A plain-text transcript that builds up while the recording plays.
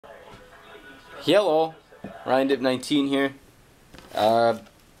Hello, Ryan Dip 19 here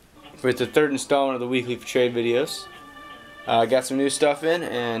with the third installment of the weekly trade videos. Got some new stuff in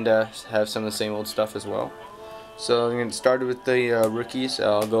and have some of the same old stuff as well. So I'm going to start with the rookies.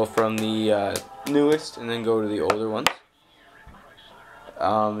 I'll go from the newest and then go to the older ones.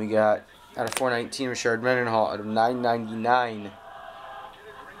 We got out of 419 Richard Mendenhall, out of 999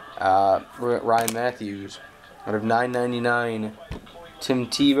 Ryan Matthews, out of 999 Tim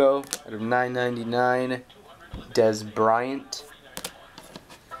Tebow, out of 999 Des Bryant.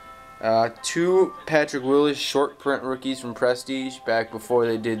 Two Patrick Willis short print rookies from Prestige back before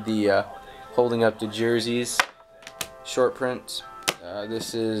they did the holding up the jerseys short print.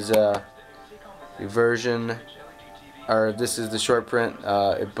 This is the version, or this is the short print.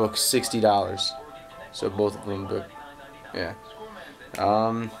 It books $60, so both of them book. Yeah.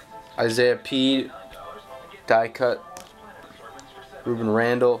 Isaiah P. die cut. Ruben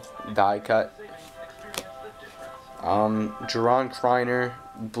Randall die cut. Jerron Kreiner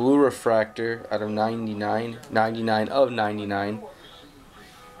blue refractor out of 99 of 99.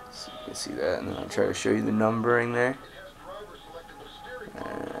 So you can see that, and then I'll try to show you the numbering there.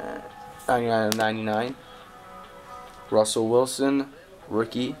 99 of 99. Russell Wilson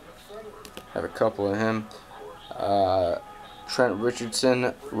rookie. Have a couple of him. Trent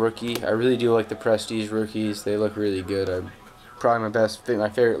Richardson rookie. I really do like the Prestige rookies. They look really good. Probably my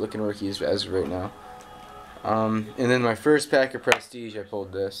favorite looking rookies as of right now. And then my first pack of Prestige, I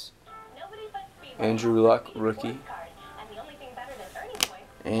pulled this. Andrew Luck rookie.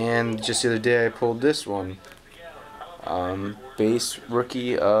 And just the other day I pulled this one. Base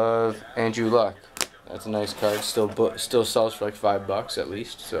rookie of Andrew Luck. That's a nice card. Still sells for like $5 at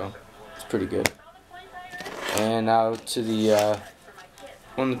least, so it's pretty good. And now to the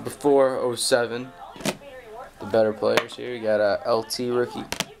one before 07. The better players here. You got a LT rookie,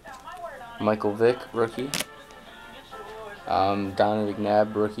 Michael Vick rookie, Donovan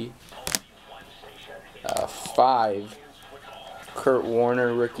McNabb rookie, 5 Kurt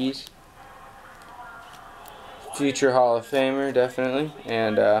Warner rookies, future Hall of Famer definitely,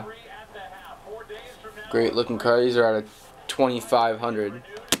 and great looking cards. These are out of 2,500,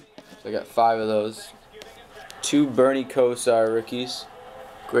 so I got 5 of those. 2 Bernie Kosar rookies,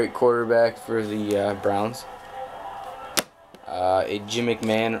 great quarterback for the Browns. A Jim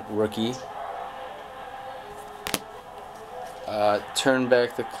McMahon rookie. Turn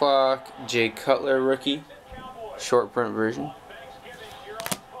back the clock, Jay Cutler rookie, short print version.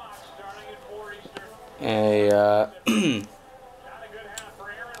 A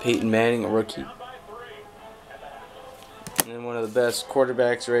Peyton Manning rookie. And then one of the best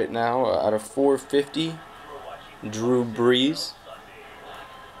quarterbacks right now, out of 450, Drew Brees.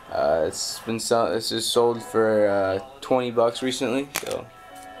 This is sold for $20 recently, so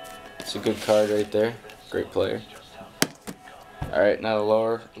it's a good card right there. Great player. All right, now the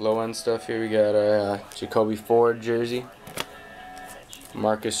low end stuff here. We got a Jacoby Ford jersey,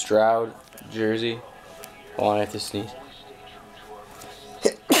 Marcus Stroud jersey. Hold on, I have to sneeze.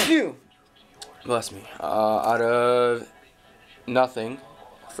 Bless me. Out of nothing,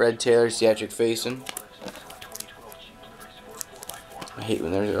 Fred Taylor theatric facing. I hate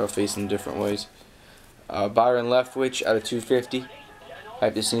when they're all facing different ways. Byron Leftwich out of 250. I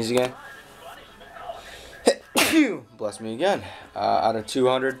have to sneeze again. Bless me again. Out of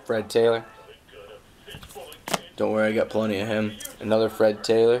 200, Fred Taylor. Don't worry, I got plenty of him. Another Fred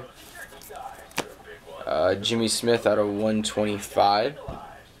Taylor. Jimmy Smith out of 125.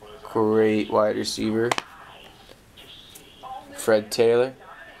 Great wide receiver. Fred Taylor.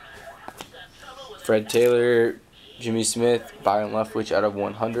 Jimmy Smith, Byron Leftwich out of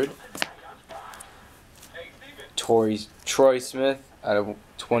 100. Troy Smith out of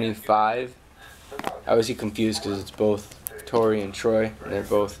 25. I always get confused because it's both Torrey and Troy, and they're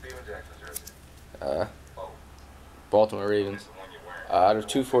both Baltimore Ravens. Out of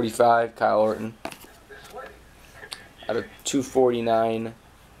 245, Kyle Orton. Out of 249,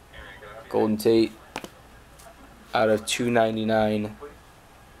 Golden Tate. Out of 299,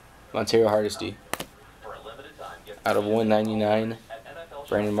 Montero Hardesty. Out of 199,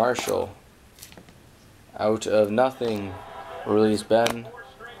 Brandon Marshall. Out of nothing, Release Ben.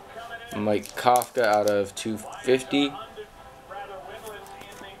 Mike Kafka out of 250.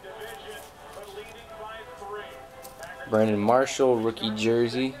 Brandon Marshall rookie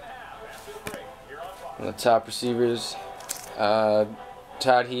jersey. And the top receivers,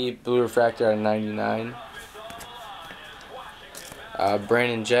 Todd Heap blue refractor out of 99.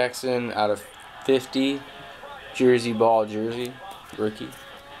 Brandon Jackson out of 50. Jersey ball jersey rookie.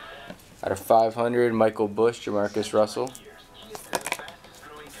 Out of 500, Michael Bush, Jamarcus Russell.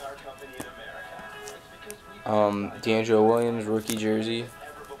 D'Angelo Williams, rookie jersey.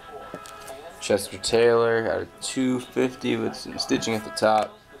 Chester Taylor out of 250 with some stitching at the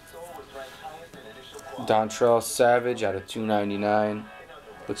top. Dontrell Savage out of 299.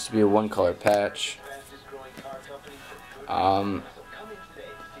 Looks to be a one-color patch.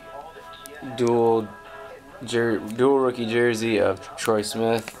 Dual rookie jersey of Troy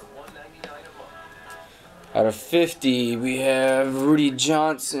Smith. Out of 50, we have Rudy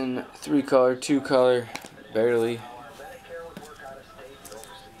Johnson, 3-color, 2-color, barely.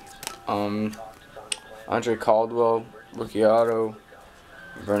 Andre Caldwell, rookie auto.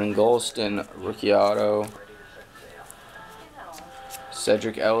 Vernon Golston, rookie auto.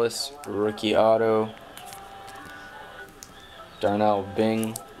 Cedric Ellis, rookie auto. Darnell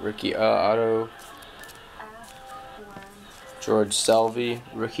Bing, rookie auto. George Selvey,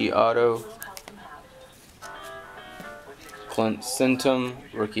 rookie auto. Clint Sintum,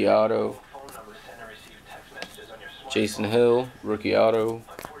 rookie auto. Jason Hill, rookie auto.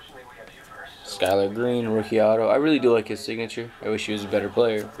 Skylar Green, rookie auto. I really do like his signature. I wish he was a better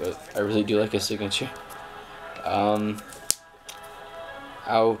player, but I really do like his signature.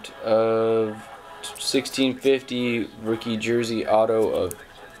 Out of 1650, rookie jersey auto of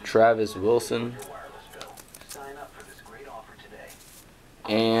Travis Wilson.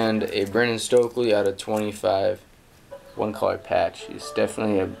 And a Brennan Stokely out of 25. One-color patch. He's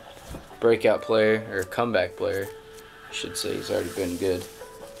definitely a breakout player, or a comeback player, I should say. He's already been good.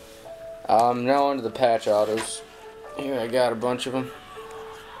 Now on to the patch autos. Here I got a bunch of them.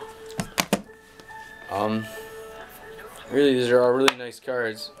 Really, these are all really nice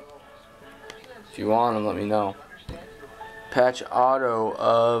cards. If you want them, let me know. Patch auto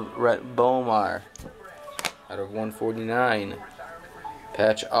of Rhett Bomar out of 149.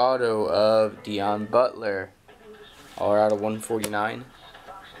 Patch auto of Dion Butler, all out of 149.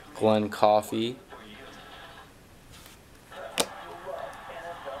 Glenn Coffey.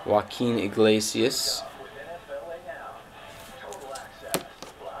 Joaquin Iglesias.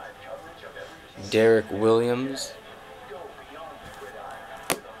 Derek Williams.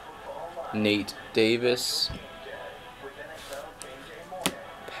 Nate Davis.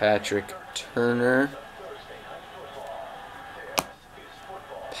 Patrick Turner.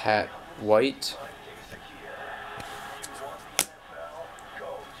 Pat White.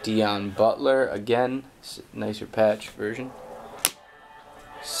 Dion Butler, again, nicer patch version.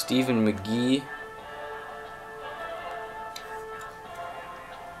 Stephen McGee.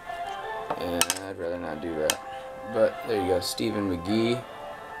 And I'd rather not do that. But there you go, Stephen McGee.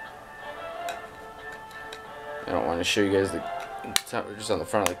 I don't want to show you guys the just on the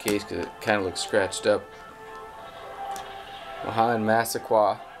front of the case because it kind of looks scratched up. Mohan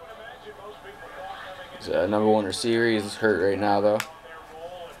Massaquoi. He's a #1 receiver. He's hurt right now though.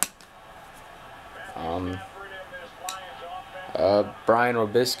 Brian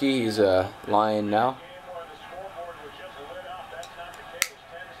Robisky, he's a Lion now.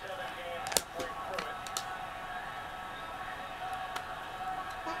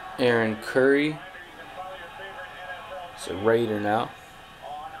 Aaron Curry, he's a Raider now.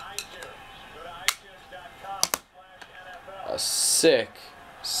 A sick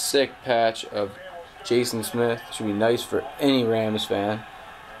patch of Jason Smith. Should be nice for any Rams fan.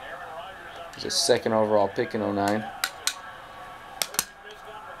 He's a 2nd overall pick in 09.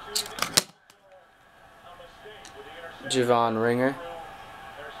 Javon Ringer.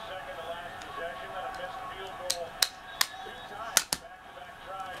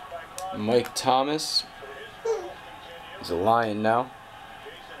 Mike Thomas. He's a Lion now.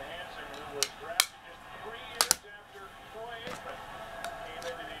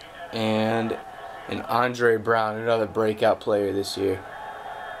 And an Andre Brown, another breakout player this year.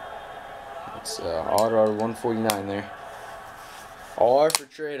 It's auto 149 there. All are for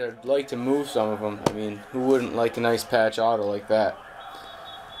trade. I'd like to move some of them. I mean, who wouldn't like a nice patch auto like that?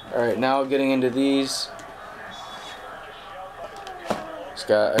 Alright, now getting into these. It's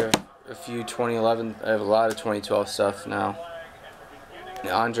got a few 2011. I have a lot of 2012 stuff now.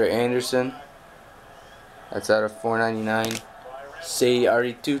 Andre Anderson. That's out of 499. Say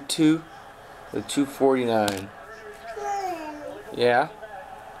Aritutu with 249. Yeah.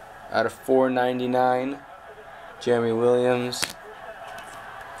 Out of 499. Jeremy Williams.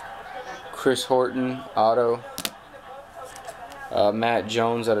 Chris Horton, auto. Matt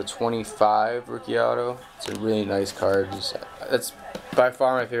Jones out of 25, rookie auto. It's a really nice card. That's by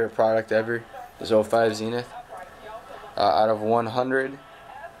far my favorite product ever. This 05 Zenith. Out of 100,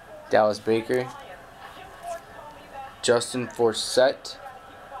 Dallas Baker. Justin Forsett,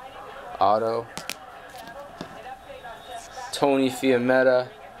 auto. Tony Fiametta,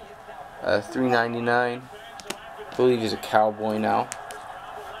 399. believe he's a Cowboy now.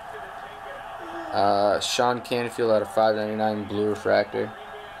 Sean Canfield out of 599 blue refractor.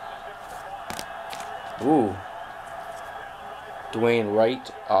 Ooh. Dwayne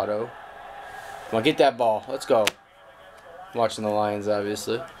Wright auto. Come on, get that ball. Let's go. I'm watching the Lions,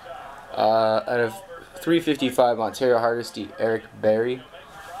 obviously. Out of 355, Ontario Hardesty, Eric Berry.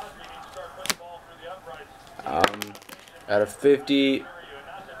 Out of 50,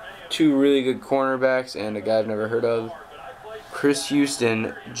 2 really good cornerbacks and a guy I've never heard of. Chris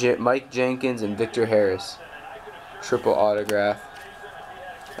Houston, Mike Jenkins, and Victor Harris. Triple autograph.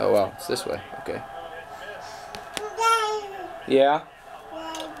 Oh wow, it's this way. Okay. Yeah.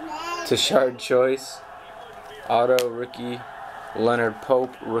 Tashard Choice. Auto rookie. Leonard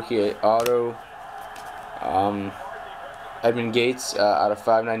Pope rookie auto. Edmund Gates out of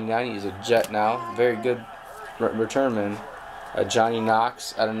 599. He's a Jet now. Very good return man. Johnny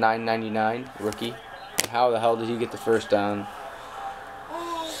Knox out of 999 rookie. And how the hell did he get the first down?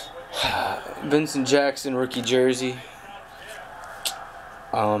 Vincent Jackson rookie jersey.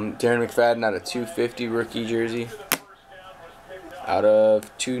 Darren McFadden out of 250 rookie jersey. Out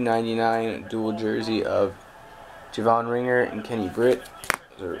of 299 dual jersey of Javon Ringer and Kenny Britt.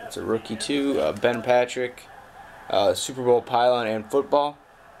 It's a rookie too. Ben Patrick, Super Bowl pylon and football.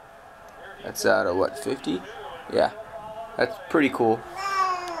 That's out of what, 50? Yeah, that's pretty cool.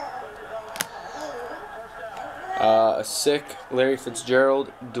 A sick Larry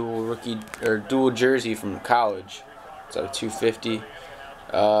Fitzgerald dual rookie or dual jersey from college. It's out of 250.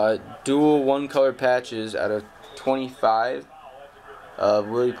 Dual one color patches out of 25 of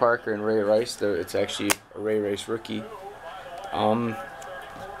Willie Parker and Ray Rice. It's actually a Ray Rice rookie.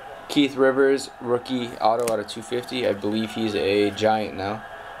 Keith Rivers rookie auto out of 250. I believe he's a Giant now.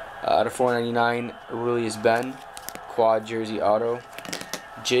 Out of 499, Aurelius Ben quad jersey auto.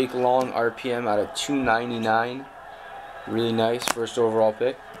 Jake Long RPM out of 299. Really nice first overall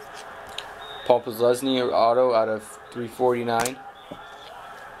pick. Paul Posluszny auto out of 349.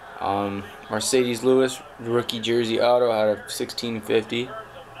 Mercedes Lewis rookie jersey auto out of 1650.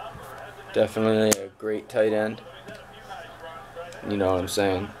 Definitely a great tight end. You know what I'm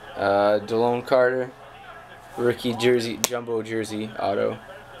saying. Delone Carter rookie jersey, jumbo jersey auto.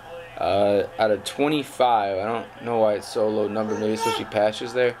 Out of 25. I don't know why it's so low number. Maybe it's supposed to be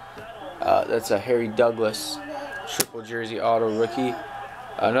patches there. That's a Harry Douglas triple jersey auto rookie.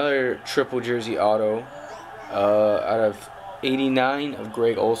 Another triple jersey auto out of 89 of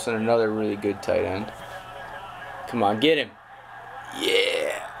Greg Olson, another really good tight end. Come on, get him.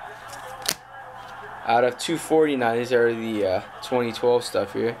 Yeah. Out of 249, these are the 2012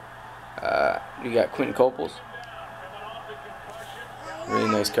 stuff here. We got Quentin Coples. Really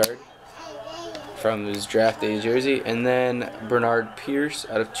nice card from his draft day jersey. And then Bernard Pierce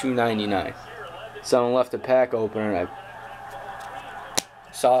out of 299. Someone left a pack opener and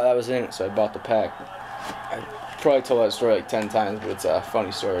I saw that was in it, so I bought the pack. I probably told that story like 10 times, but it's a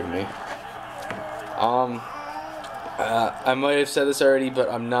funny story to me. I might have said this already, but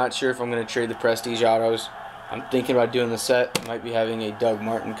I'm not sure if I'm going to trade the Prestige autos. I'm thinking about doing the set. I might be having a Doug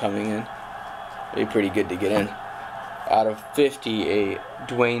Martin coming in. It'd be pretty good to get in. Out of 50, a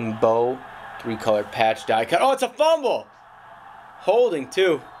Dwayne Bowe 3-color patch die cut. Oh, it's a fumble! Holding,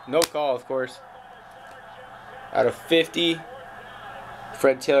 too. No call, of course. Out of 50,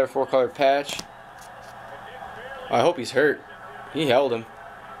 Fred Taylor 4-color patch. I hope he's hurt. He held him.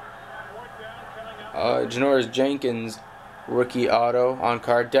 Janoris Jenkins rookie auto on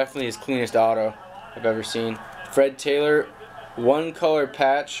card. Definitely his cleanest auto I've ever seen. Fred Taylor 1-color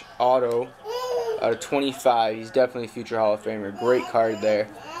patch auto out of 25. He's definitely a future Hall of Famer. Great card there.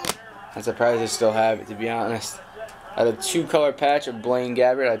 I'm surprised I still have it, to be honest. Out of 2-color patch of Blaine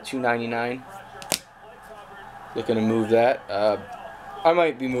Gabbert out of 299. Looking to move that. I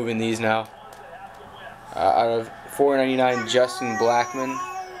might be moving these now. Out of 499, Justin Blackman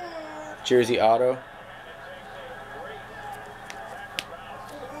jersey auto.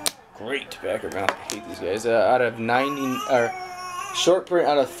 Great backer mount. I hate these guys. Out of 90, or short print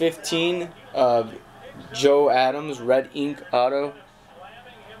out of 15 of Joe Adams red ink auto.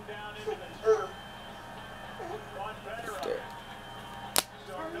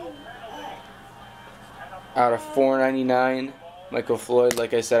 Out of 499, Michael Floyd.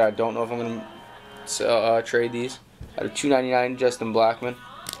 Like I said, I don't know if I'm gonna trade these. Out of 299, Justin Blackman.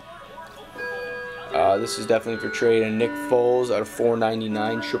 This is definitely for trade. And Nick Foles out of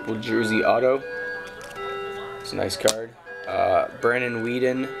 499, triple jersey auto. It's a nice card. Brandon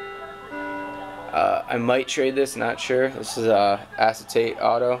Whedon. I might trade this, not sure. This is a acetate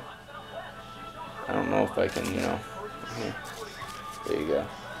auto. I don't know if I can, you know. Here. There you go.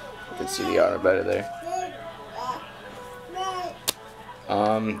 You can see the auto better there.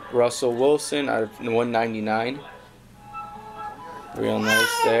 Russell Wilson out of 199. Real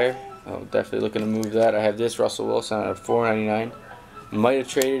nice there. I'm definitely looking to move that. I have this Russell Wilson out of 499. Might have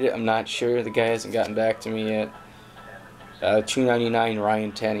traded it. I'm not sure. The guy hasn't gotten back to me yet. 299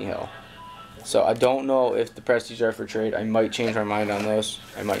 Ryan Tannehill. So I don't know if the Prestige are for trade. I might change my mind on those.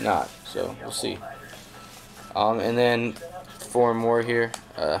 I might not. So we'll see. And then 4 more here.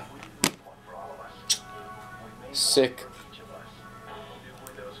 Sick.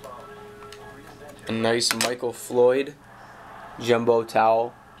 A nice Michael Floyd jumbo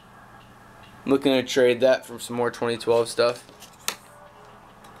towel. I'm looking to trade that for some more 2012 stuff.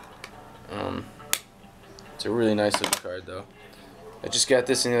 It's a really nice little card though. I just got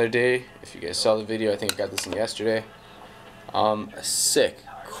this in the other day. If you guys saw the video, I think I got this in yesterday. Sick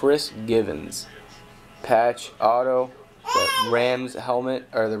Chris Givens patch auto, the Rams helmet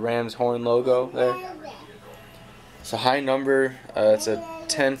or the Rams horn logo there. It's a high number. It's a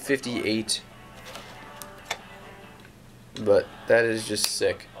 1058, but that is just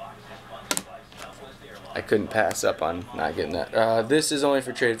sick. I couldn't pass up on not getting that. This is only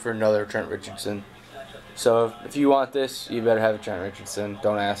for trade for another Trent Richardson. So if you want this, you better have a Trent Richardson.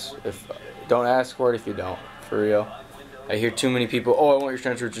 Don't ask for it if you don't. For real. I hear too many people, oh, I want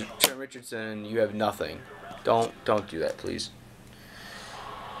your Trent Richardson, and you have nothing. Don't do that, please.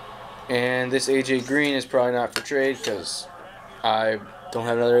 And this AJ Green is probably not for trade because I don't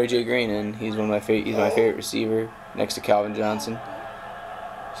have another AJ Green, and he's my favorite receiver next to Calvin Johnson.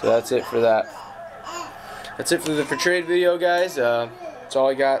 So that's it for that. That's it for the for trade video, guys. That's all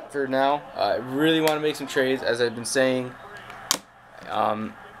I got for now. I really want to make some trades, as I've been saying.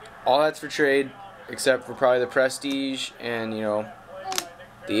 All that's for trade, except for probably the Prestige and, you know,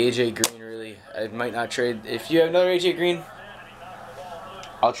 the AJ Green. Really, I might not trade. If you have another AJ Green,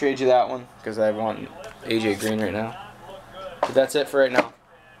 I'll trade you that one because I want AJ Green right now. But that's it for right now.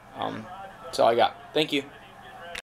 That's all I got. Thank you.